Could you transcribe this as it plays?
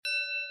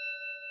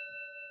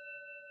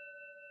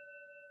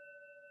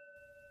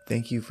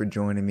Thank you for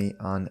joining me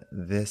on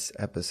this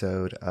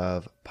episode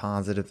of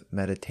Positive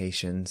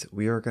Meditations.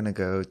 We are going to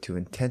go to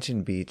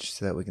Intention Beach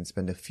so that we can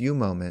spend a few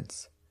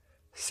moments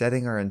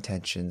setting our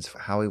intentions for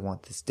how we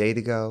want this day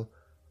to go,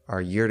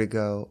 our year to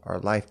go, our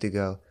life to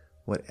go.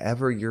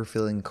 Whatever you're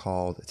feeling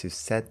called to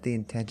set the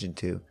intention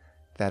to,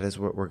 that is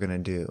what we're going to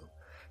do.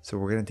 So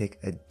we're going to take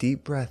a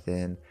deep breath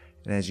in,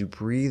 and as you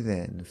breathe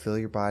in, feel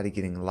your body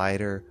getting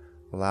lighter,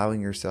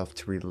 allowing yourself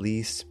to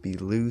release, be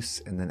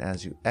loose, and then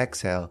as you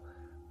exhale,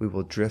 we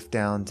will drift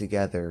down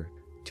together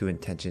to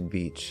Intention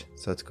Beach.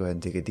 So let's go ahead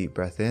and take a deep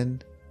breath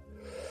in.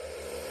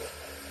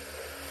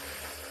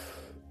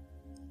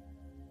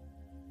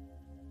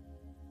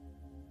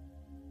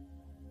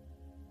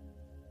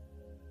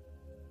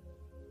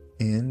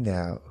 And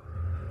out.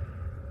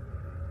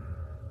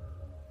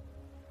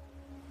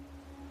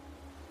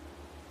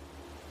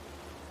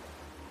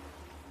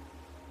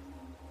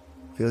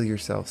 Feel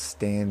yourself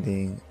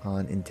standing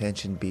on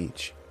Intention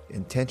Beach.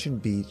 Intention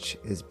Beach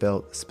is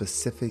built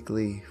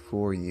specifically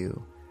for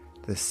you.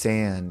 The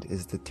sand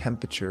is the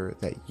temperature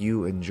that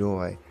you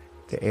enjoy.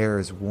 The air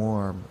is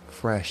warm,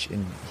 fresh,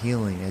 and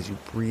healing as you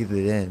breathe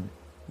it in.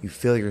 You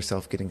feel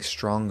yourself getting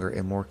stronger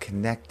and more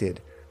connected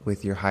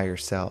with your higher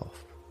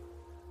self.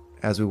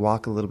 As we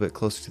walk a little bit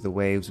closer to the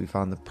waves, we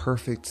found the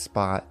perfect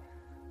spot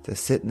to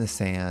sit in the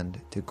sand,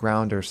 to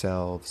ground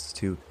ourselves,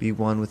 to be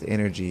one with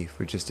energy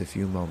for just a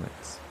few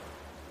moments.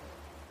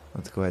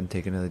 Let's go ahead and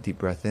take another deep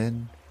breath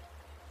in.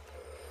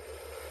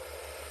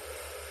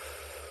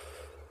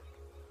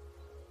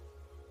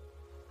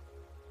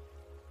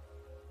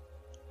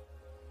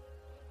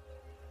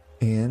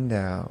 And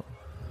out.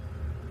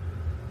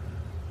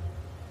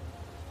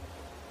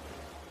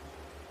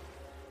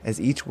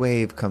 As each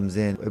wave comes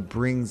in, it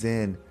brings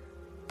in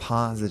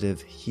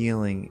positive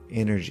healing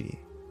energy.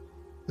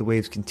 The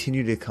waves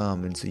continue to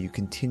come, and so you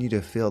continue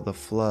to feel the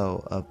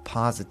flow of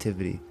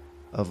positivity,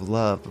 of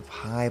love, of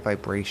high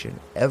vibration.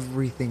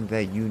 Everything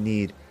that you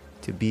need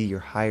to be your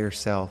higher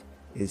self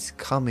is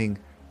coming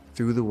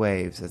through the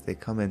waves as they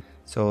come in.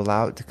 So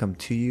allow it to come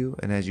to you,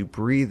 and as you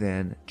breathe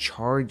in,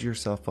 charge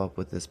yourself up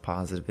with this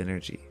positive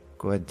energy.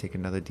 Go ahead and take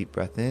another deep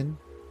breath in.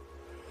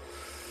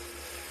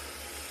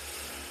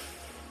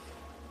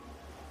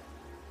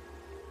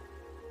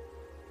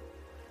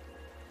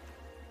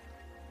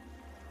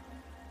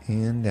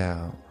 And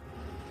out.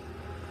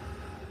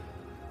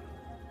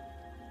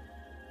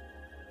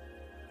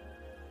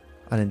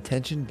 On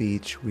Intention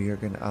Beach, we are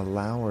going to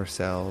allow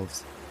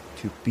ourselves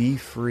to be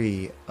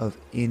free of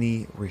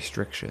any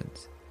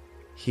restrictions.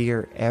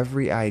 Here,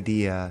 every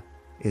idea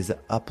is an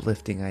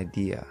uplifting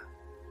idea.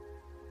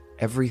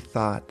 Every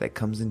thought that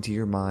comes into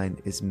your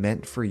mind is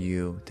meant for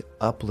you, to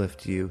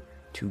uplift you,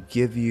 to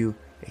give you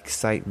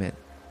excitement,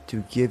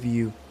 to give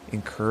you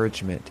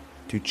encouragement,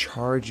 to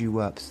charge you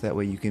up so that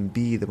way you can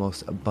be the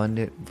most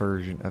abundant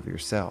version of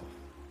yourself.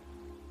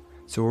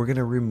 So we're going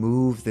to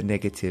remove the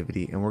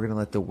negativity and we're going to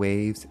let the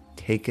waves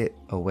take it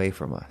away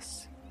from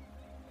us.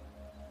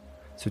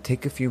 So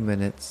take a few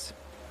minutes.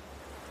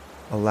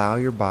 Allow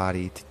your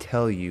body to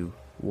tell you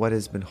what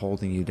has been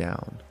holding you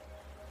down.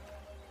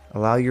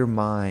 Allow your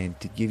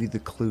mind to give you the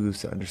clues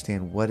to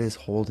understand what is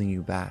holding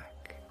you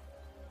back.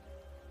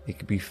 It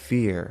could be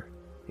fear.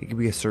 It could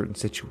be a certain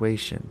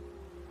situation.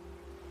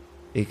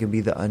 It can be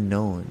the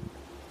unknown.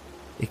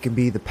 It can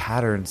be the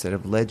patterns that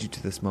have led you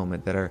to this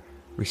moment that are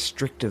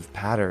restrictive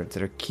patterns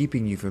that are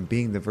keeping you from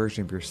being the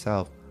version of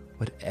yourself.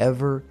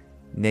 Whatever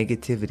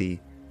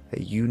negativity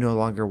that you no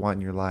longer want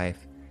in your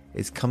life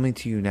is coming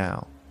to you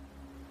now.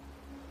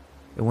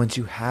 And once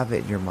you have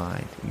it in your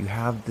mind, you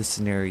have the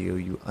scenario,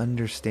 you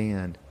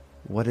understand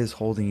what is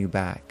holding you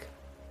back.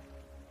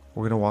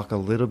 We're going to walk a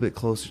little bit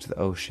closer to the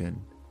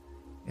ocean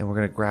and we're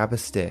going to grab a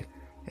stick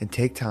and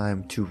take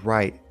time to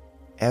write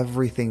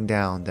everything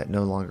down that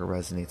no longer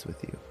resonates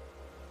with you.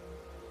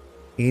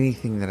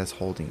 Anything that is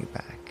holding you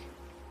back.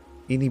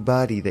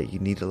 Anybody that you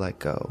need to let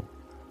go.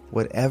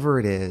 Whatever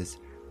it is,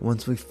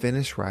 once we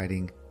finish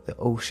writing, the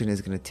ocean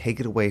is going to take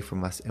it away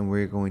from us and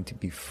we're going to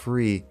be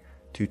free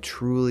to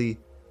truly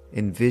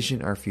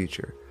envision our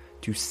future,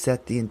 to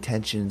set the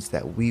intentions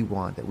that we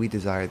want, that we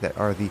desire, that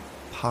are the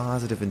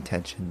positive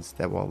intentions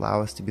that will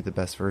allow us to be the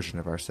best version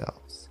of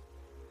ourselves.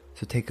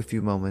 So take a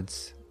few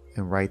moments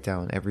and write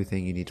down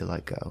everything you need to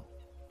let go.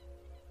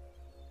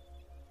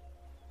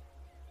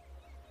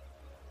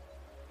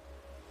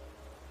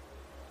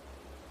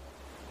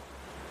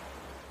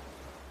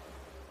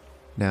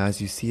 Now, as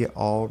you see it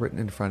all written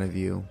in front of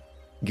you,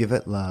 give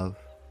it love.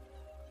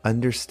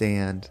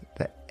 Understand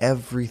that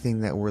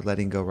everything that we're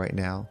letting go right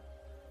now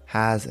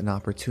has an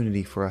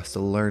opportunity for us to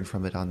learn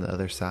from it on the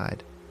other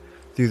side.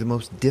 Through the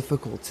most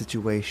difficult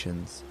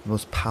situations, the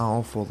most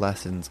powerful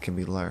lessons can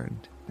be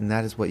learned, and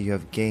that is what you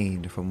have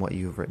gained from what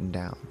you have written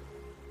down.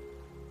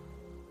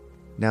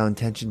 Now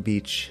Intention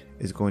Beach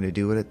is going to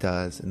do what it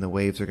does, and the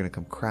waves are going to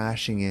come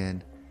crashing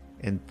in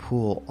and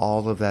pull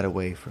all of that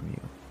away from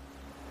you.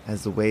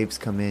 As the waves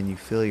come in, you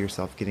feel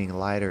yourself getting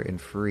lighter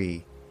and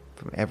free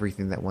from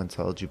everything that once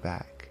held you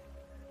back.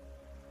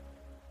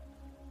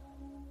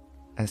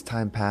 as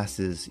time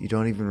passes, you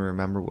don't even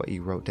remember what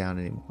you wrote down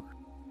anymore.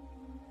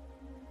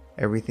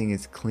 Everything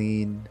is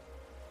clean,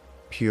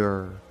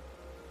 pure,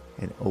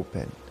 and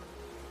open.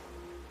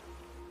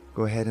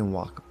 Go ahead and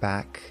walk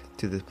back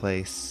to the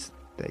place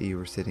that you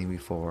were sitting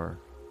before.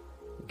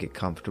 Get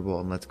comfortable,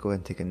 and let's go ahead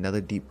and take another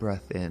deep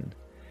breath in.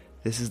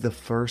 This is the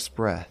first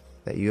breath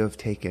that you have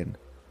taken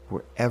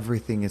where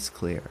everything is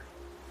clear.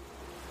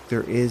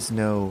 There is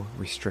no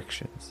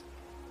restrictions.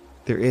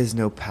 There is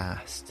no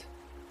past.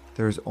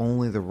 There is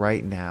only the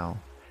right now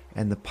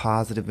and the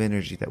positive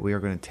energy that we are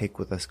going to take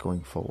with us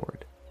going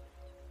forward.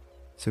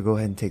 So go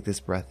ahead and take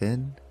this breath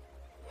in.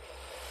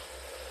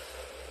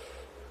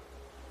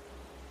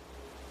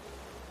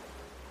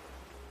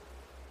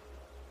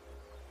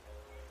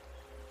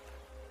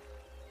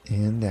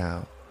 And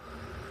out.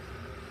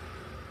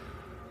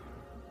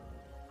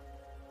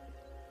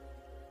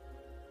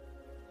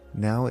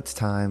 Now it's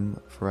time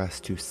for us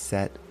to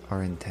set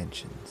our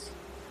intentions.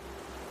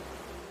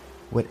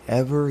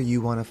 Whatever you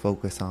want to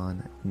focus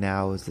on,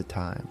 now is the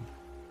time.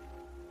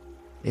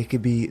 It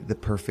could be the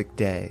perfect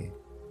day,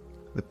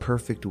 the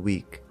perfect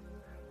week,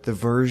 the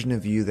version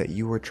of you that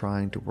you are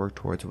trying to work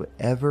towards.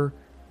 Whatever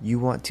you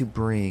want to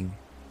bring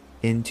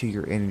into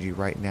your energy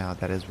right now,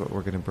 that is what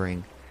we're going to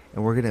bring.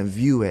 And we're going to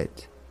view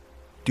it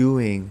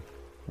doing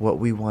what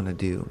we want to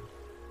do,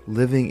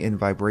 living in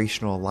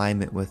vibrational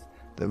alignment with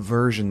the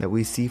version that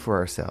we see for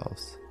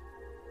ourselves.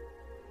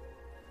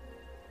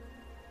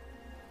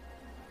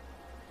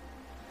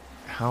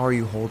 How are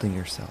you holding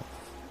yourself?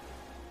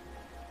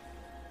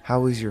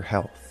 How is your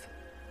health?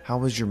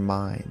 How is your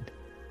mind?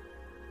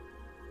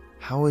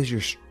 How is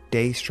your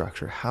day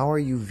structure? How are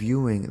you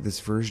viewing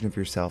this version of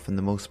yourself in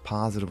the most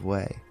positive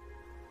way?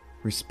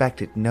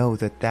 Respect it. Know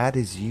that that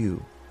is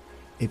you.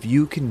 If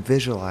you can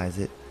visualize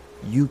it,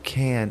 you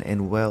can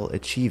and will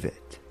achieve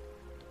it.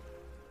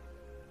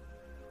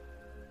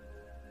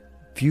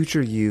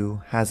 Future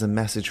you has a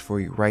message for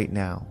you right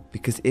now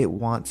because it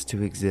wants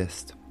to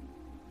exist.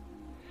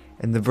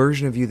 And the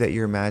version of you that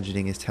you're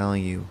imagining is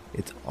telling you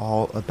it's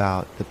all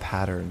about the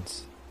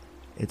patterns.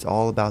 It's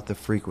all about the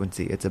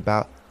frequency. It's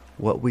about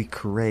what we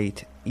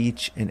create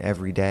each and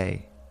every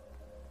day.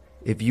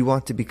 If you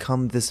want to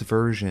become this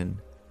version,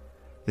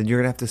 then you're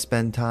going to have to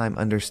spend time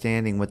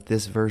understanding what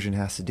this version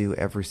has to do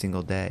every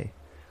single day.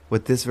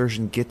 What this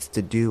version gets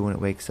to do when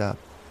it wakes up.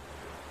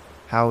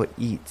 How it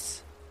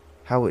eats.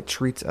 How it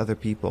treats other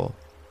people.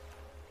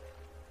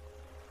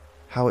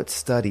 How it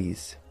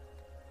studies.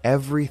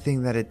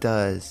 Everything that it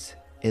does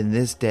in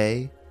this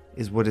day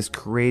is what is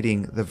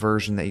creating the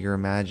version that you're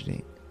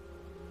imagining.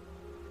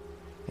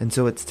 And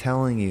so it's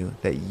telling you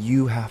that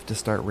you have to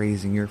start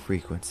raising your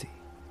frequency.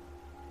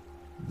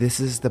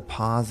 This is the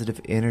positive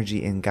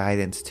energy and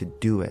guidance to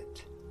do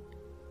it.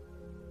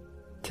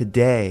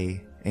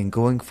 Today and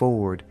going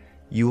forward,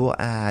 you will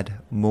add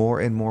more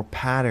and more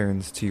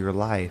patterns to your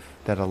life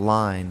that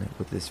align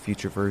with this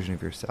future version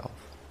of yourself.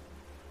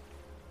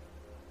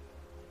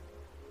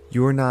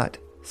 You are not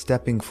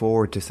stepping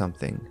forward to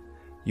something.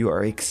 You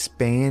are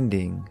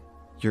expanding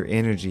your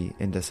energy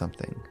into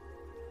something.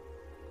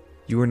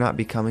 You are not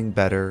becoming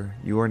better.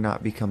 You are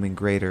not becoming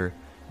greater.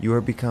 You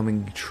are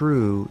becoming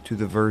true to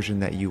the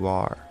version that you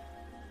are.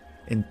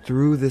 And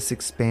through this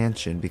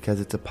expansion, because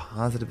it's a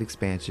positive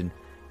expansion,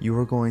 you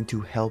are going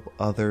to help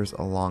others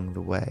along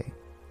the way.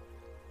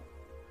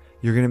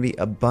 You're going to be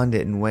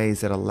abundant in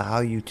ways that allow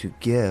you to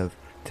give,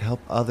 to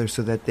help others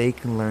so that they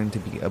can learn to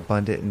be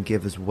abundant and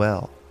give as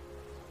well.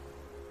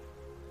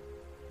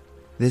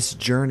 This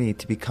journey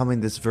to becoming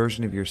this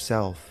version of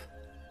yourself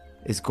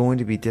is going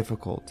to be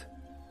difficult.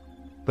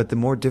 But the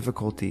more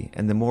difficulty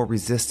and the more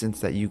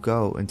resistance that you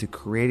go into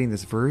creating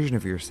this version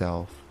of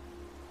yourself,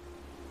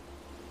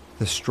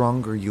 the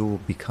stronger you will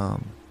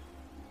become.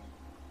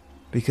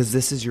 Because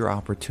this is your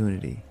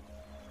opportunity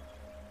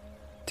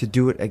to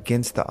do it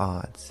against the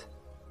odds.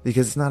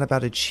 Because it's not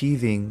about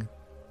achieving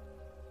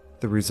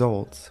the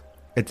results.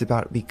 It's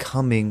about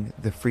becoming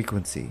the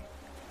frequency.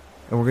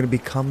 And we're going to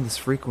become this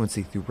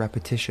frequency through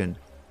repetition,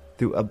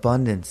 through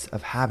abundance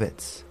of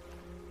habits.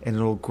 And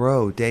it'll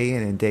grow day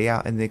in and day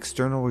out, and the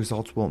external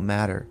results won't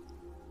matter.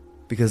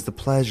 Because the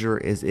pleasure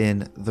is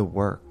in the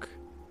work.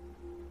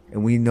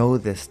 And we know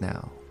this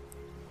now.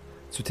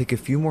 So take a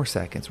few more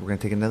seconds. We're going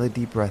to take another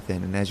deep breath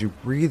in. And as you're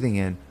breathing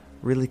in,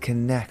 really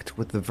connect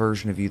with the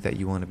version of you that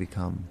you want to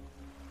become.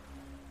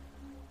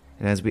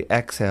 And as we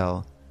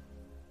exhale,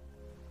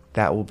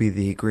 that will be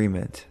the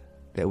agreement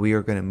that we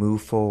are going to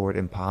move forward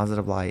in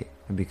positive light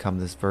and become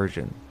this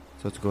version.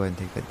 So let's go ahead and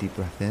take that deep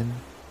breath in.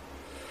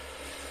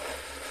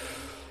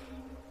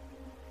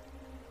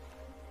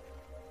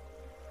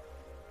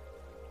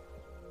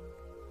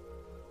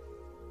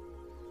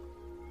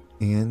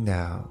 And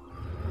out.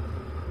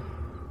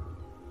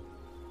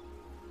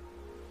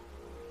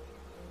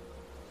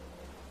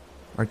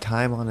 Our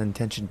time on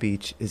Intention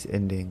Beach is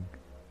ending.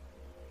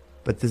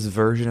 But this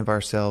version of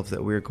ourselves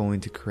that we're going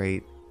to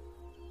create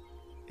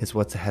is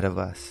what's ahead of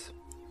us.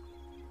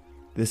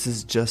 This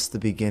is just the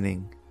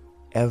beginning.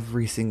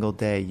 Every single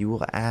day you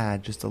will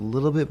add just a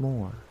little bit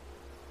more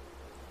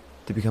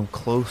to become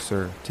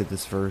closer to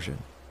this version.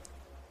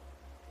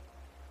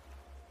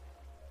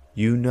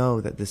 You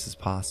know that this is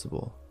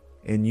possible.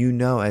 And you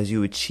know as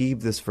you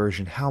achieve this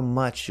version how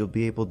much you'll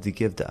be able to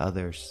give to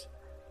others.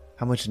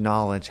 How much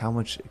knowledge, how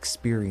much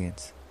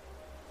experience.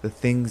 The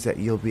things that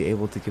you'll be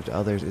able to give to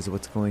others is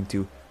what's going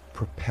to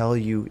propel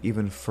you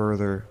even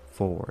further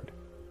forward.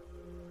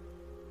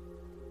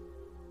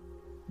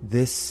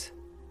 This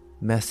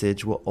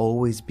message will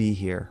always be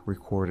here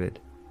recorded.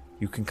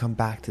 You can come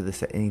back to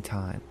this at any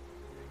time.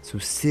 So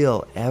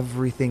seal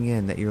everything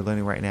in that you're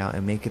learning right now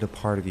and make it a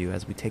part of you.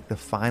 As we take the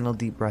final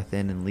deep breath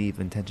in and leave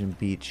Intention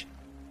Beach,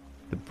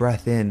 the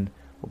breath in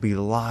will be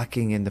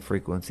locking in the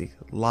frequency,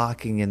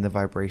 locking in the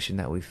vibration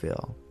that we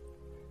feel.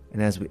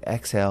 And as we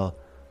exhale,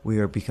 we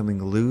are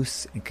becoming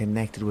loose and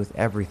connected with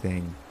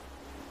everything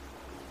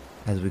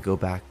as we go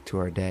back to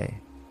our day.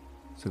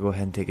 So go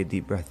ahead and take a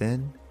deep breath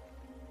in.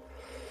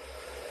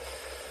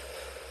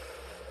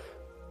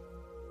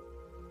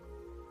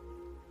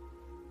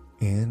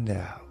 And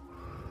out.